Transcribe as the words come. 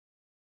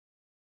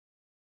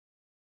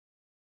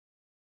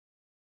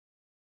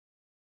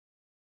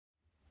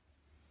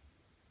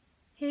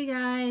Hey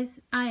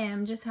guys, I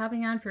am just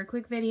hopping on for a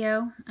quick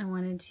video. I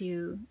wanted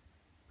to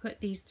put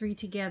these three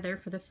together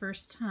for the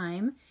first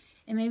time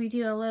and maybe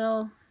do a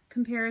little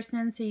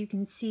comparison so you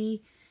can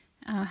see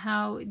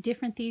how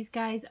different these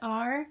guys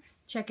are.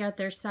 Check out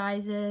their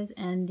sizes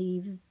and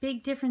the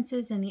big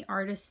differences in the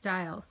artist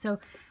style. So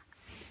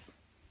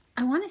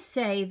I want to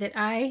say that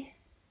I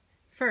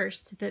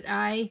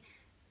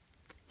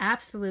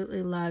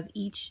absolutely love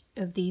each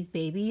of these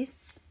babies,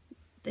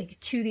 like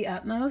to the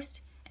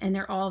utmost. And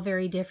they're all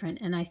very different.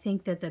 And I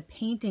think that the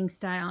painting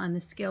style and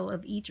the skill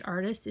of each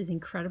artist is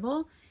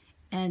incredible.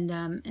 And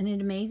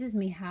it amazes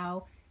me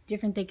how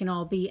different they can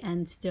all be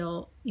and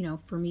still, you know,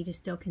 for me to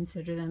still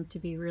consider them to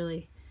be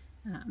really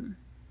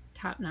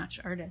top-notch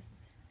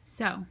artists.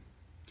 So,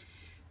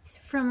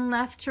 from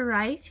left to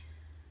right,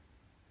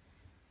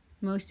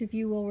 most of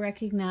you will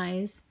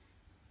recognize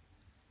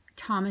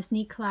Thomas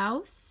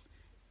Niklaus.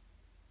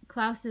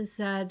 Niklaus is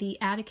the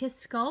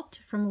Atticus sculpt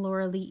from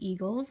Laura Lee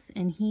Eagles,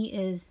 and he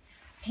is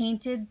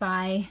painted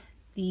by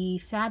the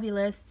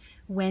fabulous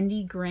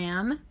Wendy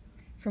Graham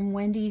from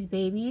Wendy's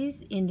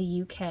Babies in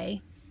the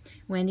UK.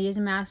 Wendy is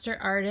a master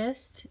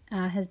artist,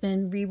 has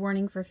been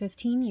reborning for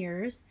 15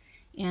 years,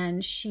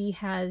 and she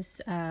has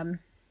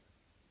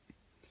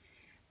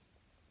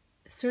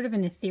sort of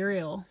an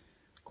ethereal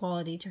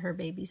quality to her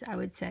babies, I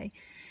would say.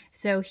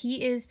 So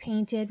he is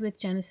painted with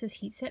Genesis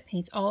heat set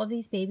paints. All of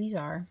these babies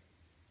are.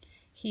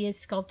 He is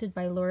sculpted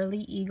by Laura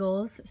Lee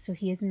Eagles, so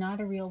he is not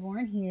a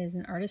Realborn. He is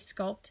an artist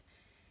sculpt.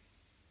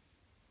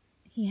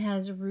 He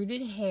has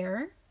rooted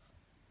hair.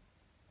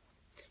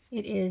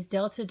 It is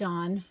Delta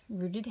Dawn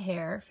rooted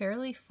hair,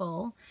 fairly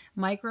full,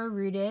 micro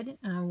rooted,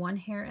 one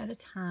hair at a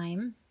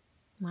time,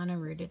 mono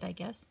rooted, I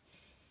guess.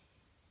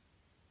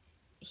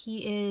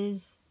 He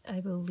is, I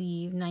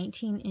believe,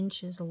 19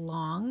 inches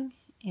long,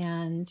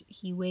 and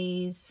he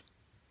weighs,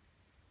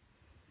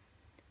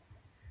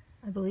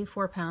 I believe,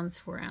 4 pounds,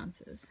 4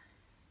 ounces.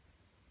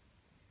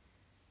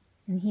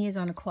 And he is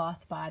on a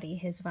cloth body.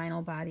 His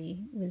vinyl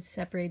body was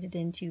separated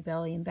into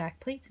belly and back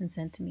plates and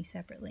sent to me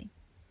separately.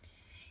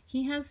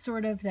 He has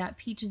sort of that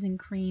peaches and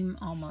cream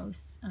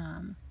almost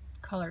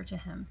color to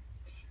him.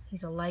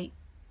 He's a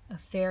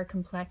fair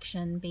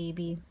complexion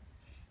baby.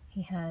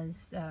 He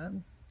has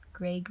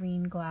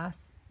gray-green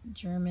glass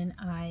German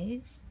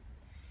eyes.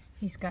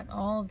 He's got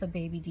all of the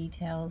baby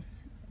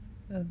details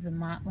of the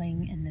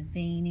mottling and the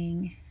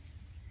veining,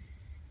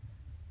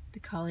 the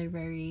color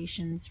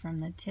variations from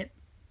the tip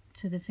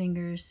to the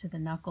fingers to the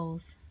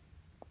knuckles.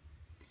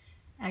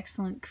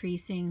 Excellent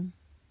creasing,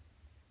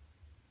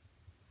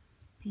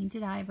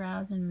 painted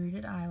eyebrows and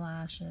rooted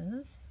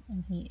eyelashes,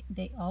 and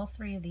all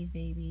three of these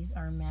babies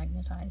are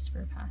magnetized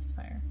for a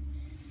pacifier.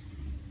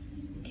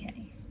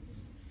 Okay.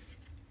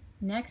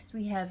 Next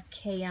we have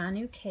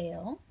Keanu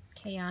Kale.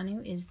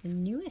 Keanu is the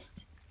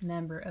newest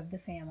member of the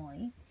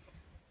family.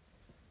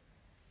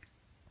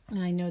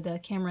 And I know the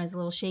camera is a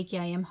little shaky.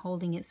 I am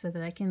holding it so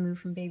that I can move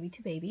from baby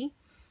to baby.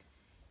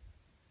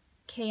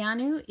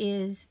 Keanu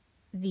is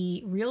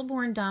the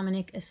Realborn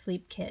Dominic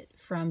Asleep Kit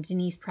from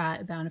Denise Pratt,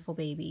 A Bountiful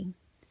Baby.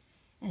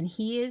 And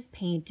he is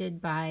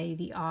painted by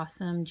the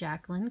awesome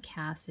Jacqueline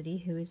Cassidy,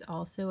 who is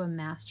also a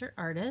master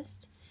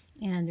artist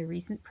and a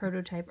recent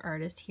prototype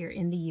artist here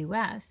in the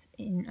U.S.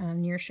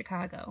 Near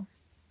Chicago.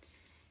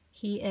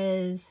 He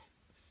is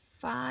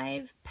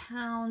 5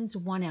 pounds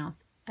 1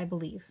 ounce, I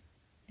believe,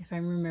 if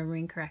I'm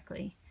remembering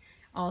correctly.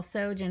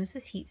 Also,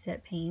 Genesis heat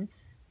set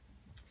paints.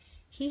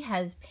 He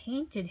has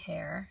painted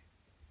hair,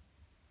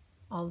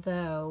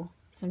 although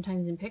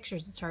sometimes in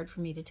pictures it's hard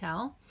for me to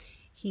tell,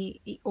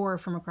 or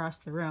from across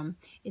the room.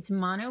 It's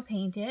mono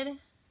painted,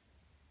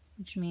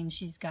 which means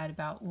she's got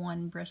about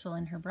one bristle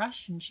in her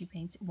brush and she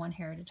paints one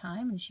hair at a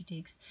time, and she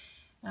takes,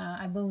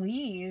 I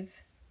believe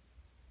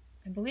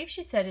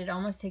she said it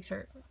almost takes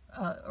her,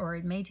 or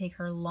it may take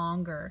her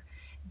longer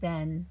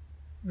than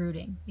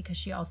rooting, because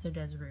she also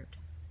does root.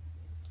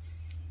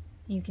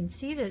 You can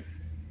see that,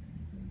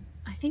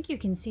 I think you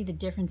can see the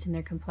difference in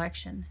their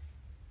complexion.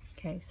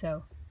 Okay,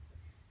 so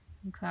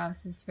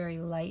Niklaus is very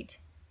light.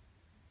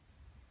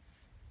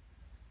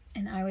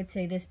 And I would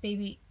say this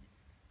baby,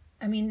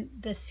 I mean,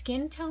 the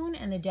skin tone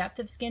and the depth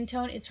of skin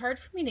tone, it's hard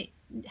for me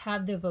to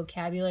have the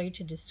vocabulary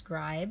to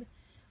describe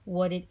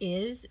what it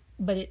is,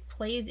 but it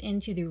plays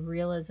into the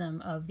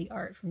realism of the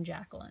art from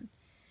Jacqueline.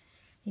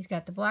 He's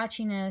got the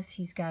blotchiness,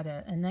 he's got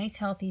a nice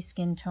healthy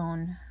skin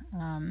tone.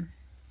 I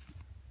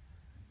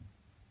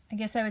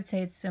guess I would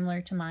say it's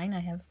similar to mine.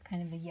 I have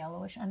kind of the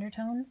yellowish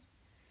undertones.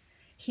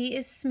 He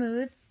is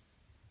smooth.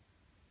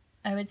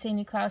 I would say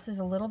Niklaus is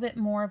a little bit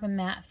more of a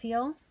matte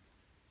feel.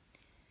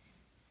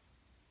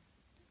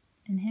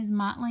 And his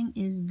mottling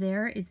is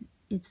there.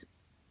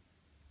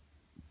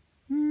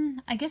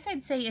 I guess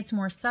I'd say it's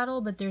more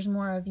subtle, but there's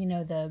more of, you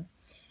know,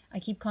 I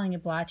keep calling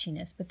it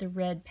blotchiness, but the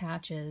red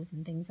patches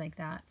and things like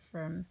that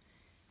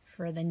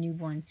for the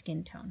newborn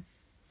skin tone.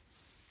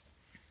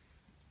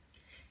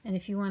 And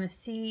if you want to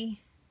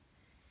see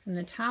from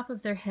the top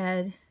of their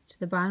head to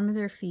the bottom of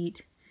their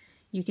feet,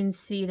 you can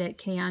see that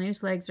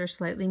Keanu's legs are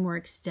slightly more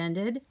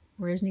extended,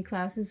 whereas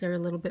Niklaus's are a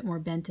little bit more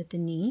bent at the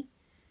knee.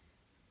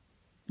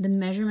 The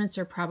measurements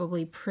are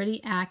probably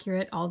pretty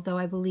accurate, although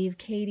I believe,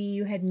 Katie,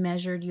 you had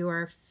measured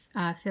your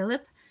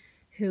Philip,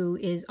 who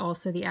is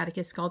also the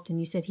Atticus sculpt, and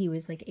you said he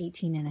was like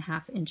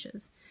 18.5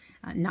 inches,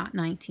 not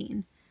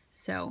 19.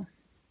 So,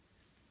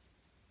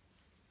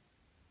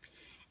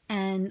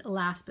 and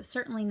last but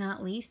certainly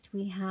not least,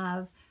 we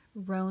have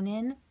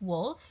Ronan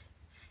Wolf.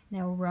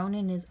 Now,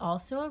 Ronan is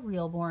also a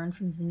Realborn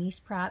from Denise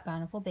Pratt,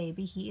 Bountiful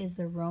Baby. He is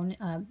the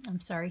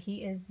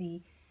he is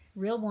the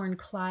Realborn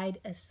Clyde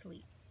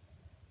Asleep.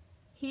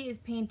 He is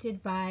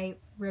painted by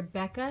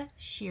Rebecca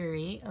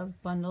Sheary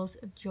of Bundles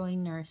of Joy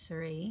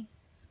Nursery.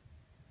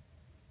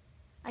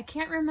 I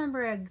can't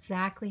remember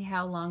exactly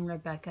how long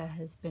Rebecca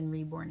has been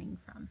reborning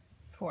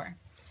for.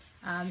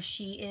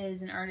 She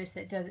is an artist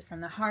that does it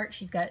from the heart.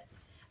 She's got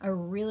a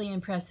really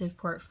impressive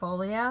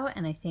portfolio,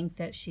 and I think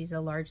that she's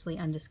a largely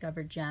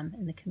undiscovered gem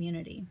in the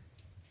community.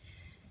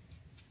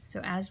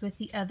 So as with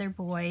the other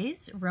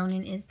boys,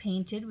 Ronan is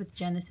painted with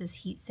Genesis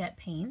heat set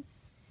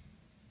paints.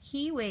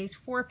 He weighs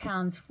 4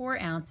 pounds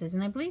 4 ounces,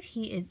 and I believe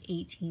he is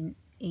 18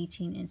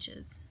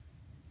 inches.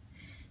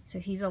 So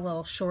he's a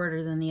little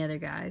shorter than the other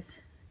guys.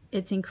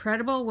 It's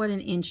incredible what an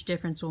inch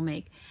difference will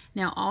make.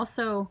 Now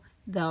also,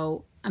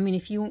 though, I mean,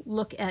 if you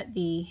look at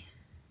the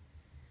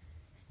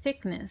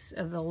thickness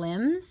of the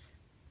limbs,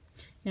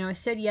 you know, I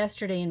said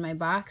yesterday in my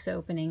box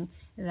opening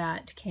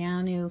that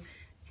Keanu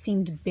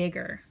seemed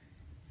bigger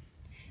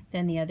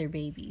than the other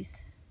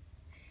babies.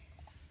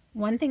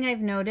 One thing I've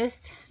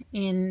noticed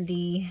in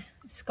the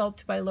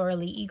Sculpt by Laura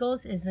Lee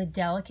Eagles is the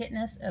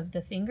delicateness of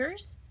the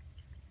fingers.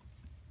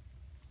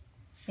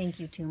 Thank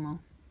you, Tumo.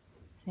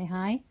 Say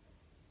hi.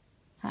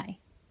 Hi.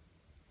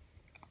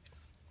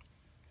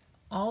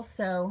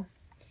 Also,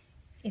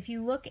 if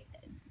you look,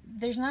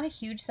 there's not a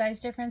huge size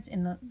difference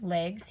in the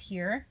legs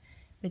here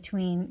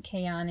between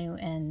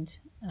Keanu and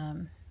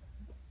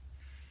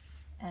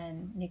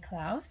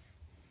Niklaus.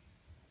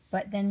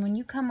 But then when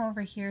you come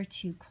over here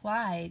to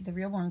Clyde, the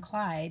Realborn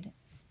Clyde,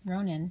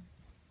 Ronan,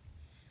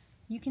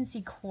 you can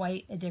see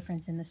quite a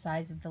difference in the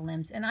size of the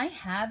limbs. And I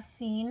have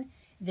seen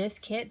this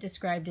kit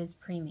described as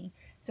preemie.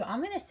 So I'm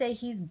going to say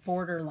he's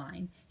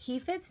borderline. He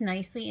fits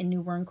nicely in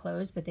newborn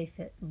clothes, but they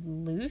fit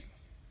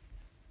loose.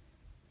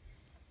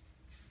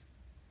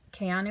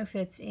 Keanu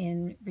fits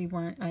in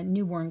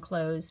newborn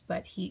clothes,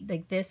 but he,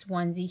 like this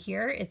onesie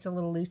here, it's a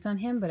little loose on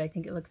him, but I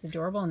think it looks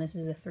adorable, and this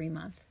is a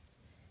 3-month.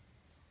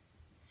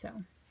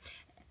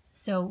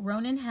 So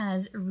Ronan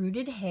has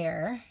rooted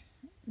hair.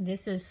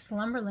 This is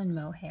Slumberland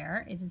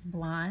mohair. It is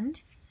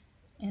blonde,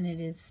 and it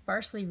is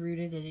sparsely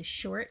rooted. It is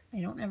short. I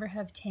don't ever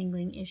have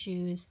tangling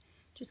issues.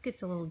 Just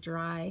gets a little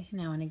dry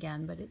now and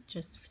again, but it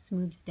just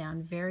smooths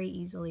down very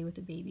easily with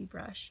a baby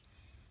brush.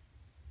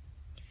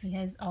 He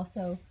has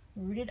also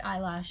rooted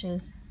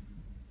eyelashes,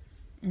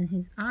 and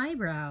his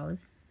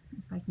eyebrows,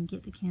 if I can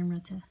get the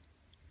camera to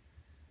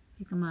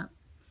pick them up,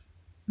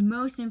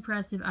 most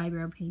impressive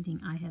eyebrow painting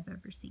I have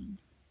ever seen.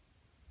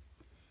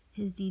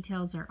 His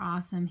details are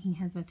awesome. He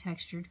has a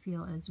textured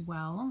feel as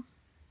well.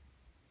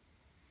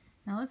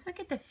 Now let's look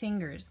at the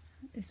fingers.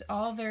 It's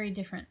all very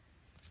different.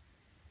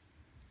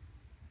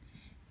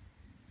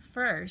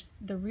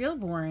 First, the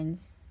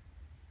Realborns,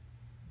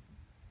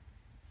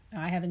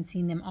 I haven't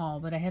seen them all,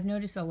 but I have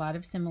noticed a lot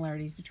of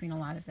similarities between a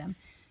lot of them.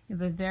 You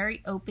have a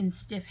very open,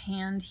 stiff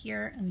hand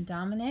here on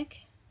Dominic,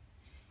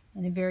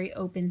 and a very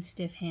open,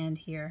 stiff hand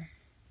here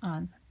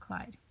on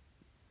Clyde.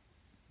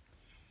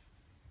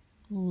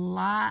 A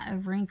lot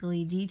of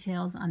wrinkly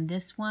details on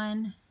this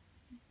one,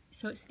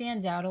 so it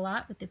stands out a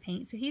lot with the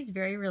paint. So he's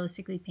very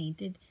realistically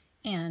painted,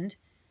 and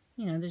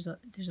you know, there's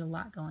a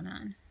lot going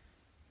on.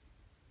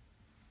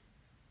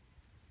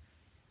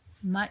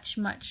 Much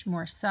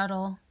more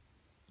subtle,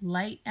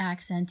 light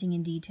accenting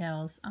and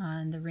details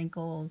on the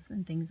wrinkles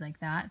and things like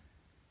that.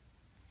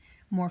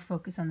 More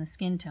focus on the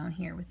skin tone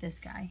here with this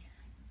guy.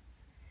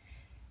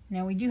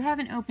 Now we do have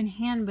an open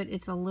hand, but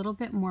it's a little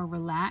bit more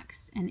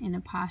relaxed and in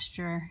a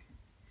posture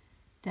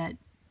that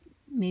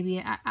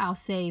maybe I'll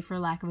say, for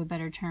lack of a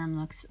better term,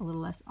 looks a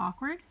little less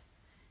awkward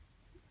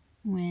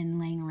when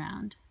laying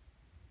around.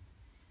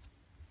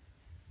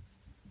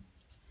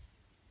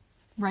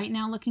 Right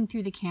now, looking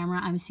through the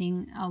camera, I'm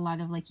seeing a lot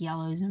of like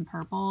yellows and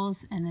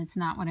purples, and it's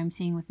not what I'm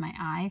seeing with my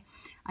eye.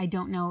 I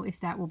don't know if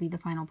that will be the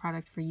final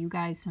product for you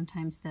guys.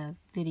 Sometimes the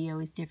video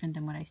is different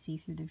than what I see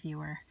through the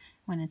viewer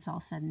when it's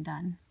all said and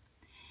done.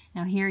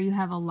 Now here you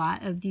have a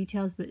lot of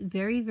details, but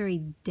very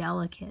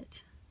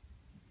delicate.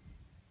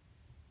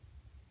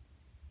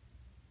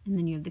 And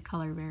then you have the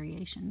color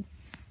variations.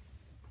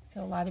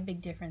 So a lot of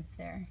big difference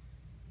there.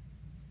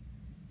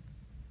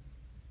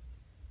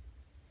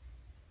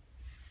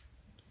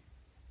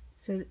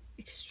 So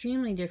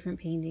extremely different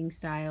painting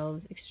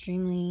styles,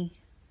 extremely,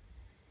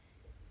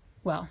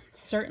 well,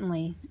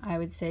 certainly I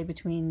would say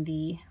between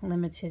the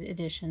limited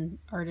edition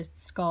Artist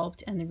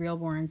Sculpt and the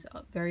Realborns,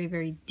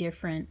 very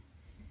different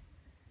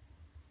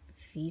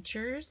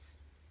features.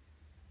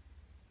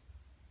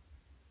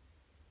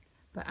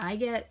 But I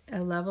get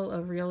a level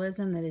of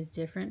realism that is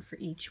different for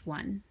each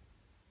one.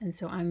 And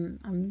so I'm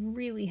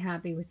really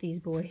happy with these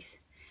boys.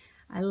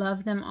 I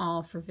love them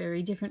all for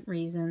very different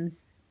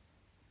reasons.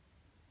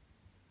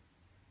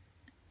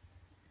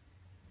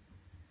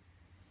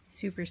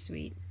 Super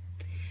sweet.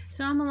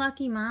 So I'm a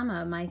lucky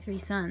mama of my 3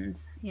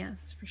 sons.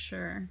 Yes, for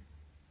sure.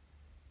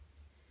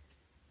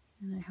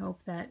 And I hope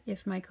that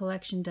if my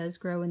collection does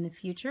grow in the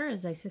future,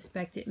 as I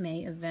suspect it may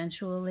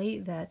eventually,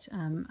 that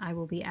I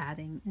will be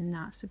adding and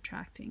not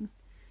subtracting.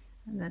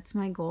 And that's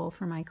my goal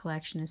for my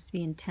collection, is to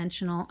be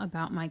intentional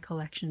about my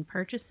collection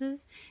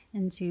purchases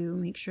and to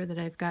make sure that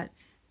I've got,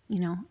 you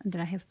know,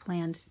 that I have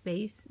planned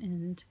space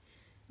and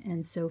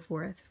so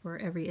forth for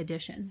every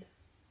edition.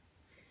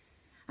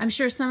 I'm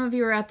sure some of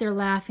you are out there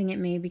laughing at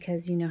me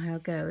because you know how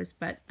it goes,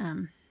 but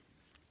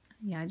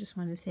yeah, I just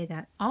wanted to say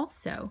that.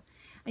 Also,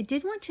 I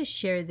did want to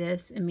share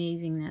this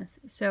amazingness.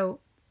 So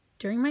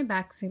during my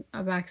box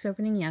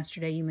opening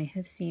yesterday, you may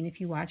have seen,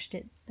 if you watched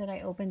it, that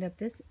I opened up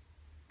these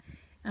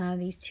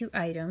 2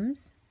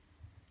 items.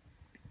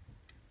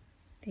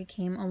 They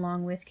came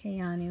along with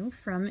Keanu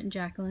from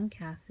Jacqueline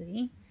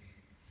Cassidy.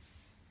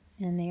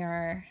 And they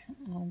are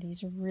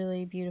these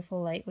really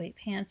beautiful lightweight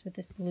pants with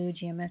this blue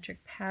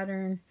geometric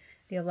pattern,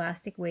 the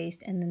elastic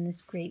waist, and then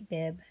this great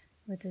bib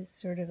with this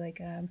sort of like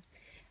a,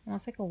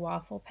 almost like a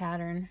waffle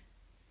pattern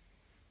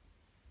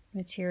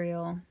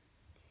material,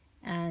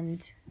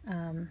 and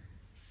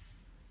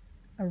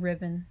a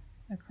ribbon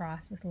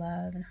across with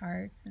love and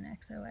hearts and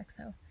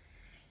XOXO.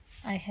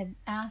 I had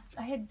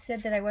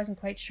said that I wasn't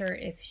quite sure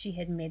if she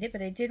had made it,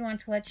 but I did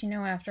want to let you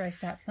know after I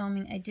stopped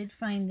filming, I did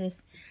find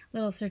this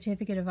little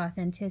certificate of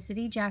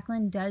authenticity.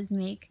 Jacqueline does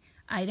make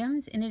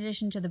items. In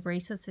addition to the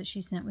bracelets that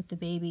she sent with the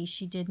baby,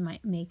 she did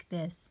make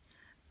this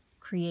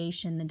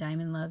creation, the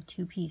Diamond Love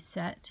 2-piece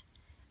set.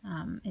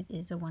 It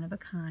is a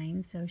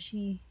one-of-a-kind, so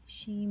she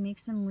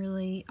makes some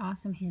really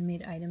awesome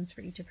handmade items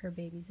for each of her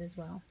babies as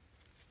well.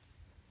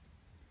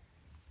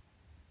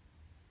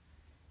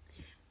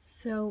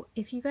 So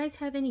if you guys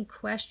have any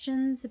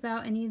questions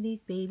about any of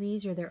these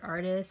babies or their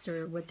artists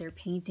or what their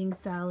painting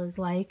style is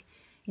like,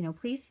 you know,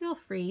 please feel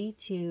free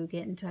to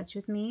get in touch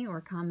with me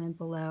or comment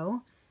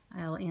below.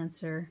 I'll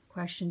answer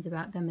questions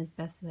about them as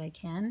best as I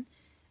can.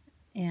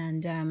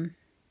 And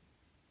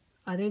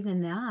other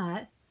than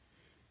that,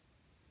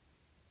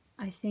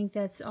 I think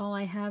that's all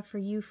I have for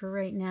you for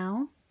right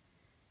now.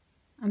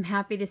 I'm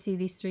happy to see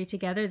these 3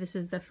 together. This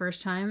is the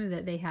first time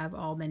that they have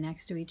all been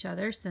next to each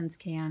other since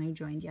Keanu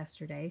joined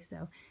yesterday.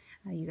 So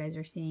you guys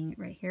are seeing it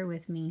right here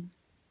with me.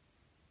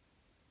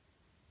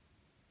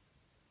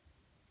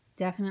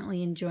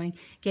 Definitely enjoying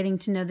getting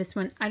to know this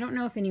one. I don't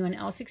know if anyone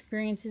else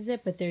experiences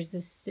it, but there's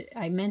this,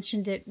 I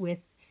mentioned it with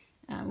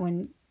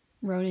when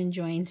Ronan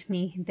joined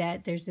me,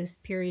 that there's this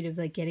period of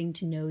like getting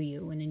to know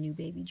you when a new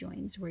baby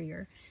joins,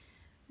 where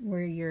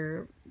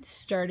you're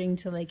starting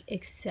to like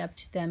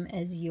accept them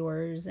as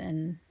yours.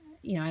 And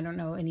you know, I don't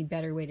know any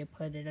better way to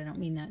put it. I don't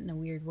mean that in a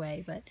weird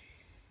way, but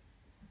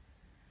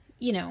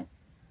you know,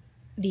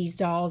 these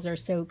dolls are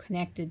so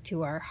connected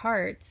to our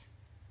hearts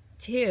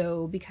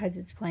too, because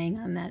it's playing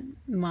on that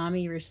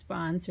mommy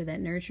response or that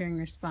nurturing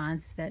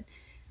response that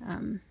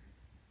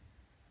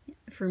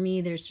for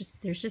me there's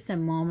just a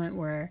moment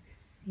where,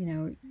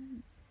 you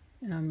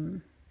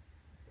know,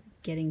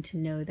 getting to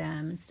know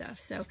them and stuff.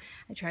 So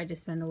I tried to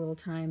spend a little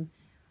time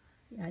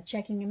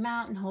checking him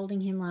out and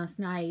holding him last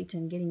night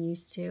and getting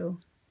used to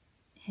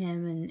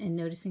him and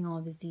noticing all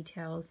of his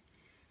details.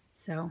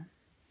 So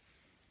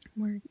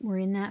we're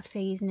in that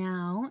phase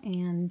now,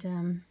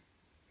 and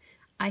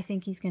I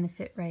think he's going to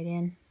fit right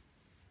in.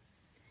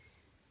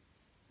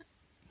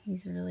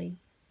 He's really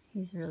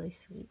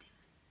sweet.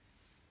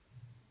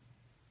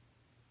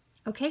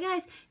 Okay,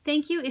 guys,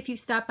 thank you. If you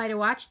stopped by to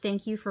watch,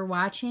 thank you for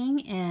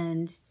watching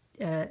and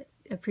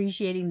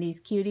appreciating these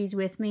cuties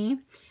with me.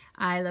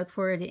 I look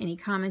forward to any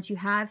comments you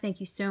have. Thank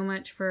you so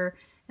much for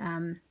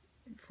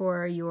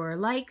your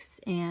likes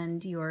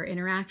and your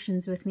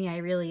interactions with me. I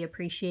really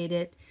appreciate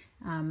it.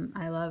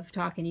 I love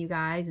talking to you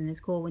guys, and it's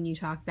cool when you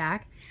talk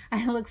back.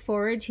 I look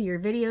forward to your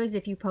videos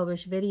if you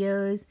publish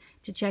videos,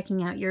 to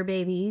checking out your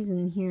babies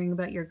and hearing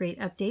about your great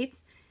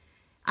updates.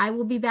 I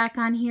will be back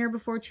on here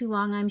before too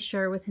long, I'm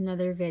sure, with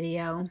another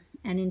video.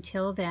 And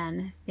until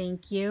then,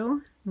 thank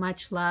you,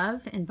 much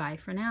love, and bye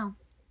for now.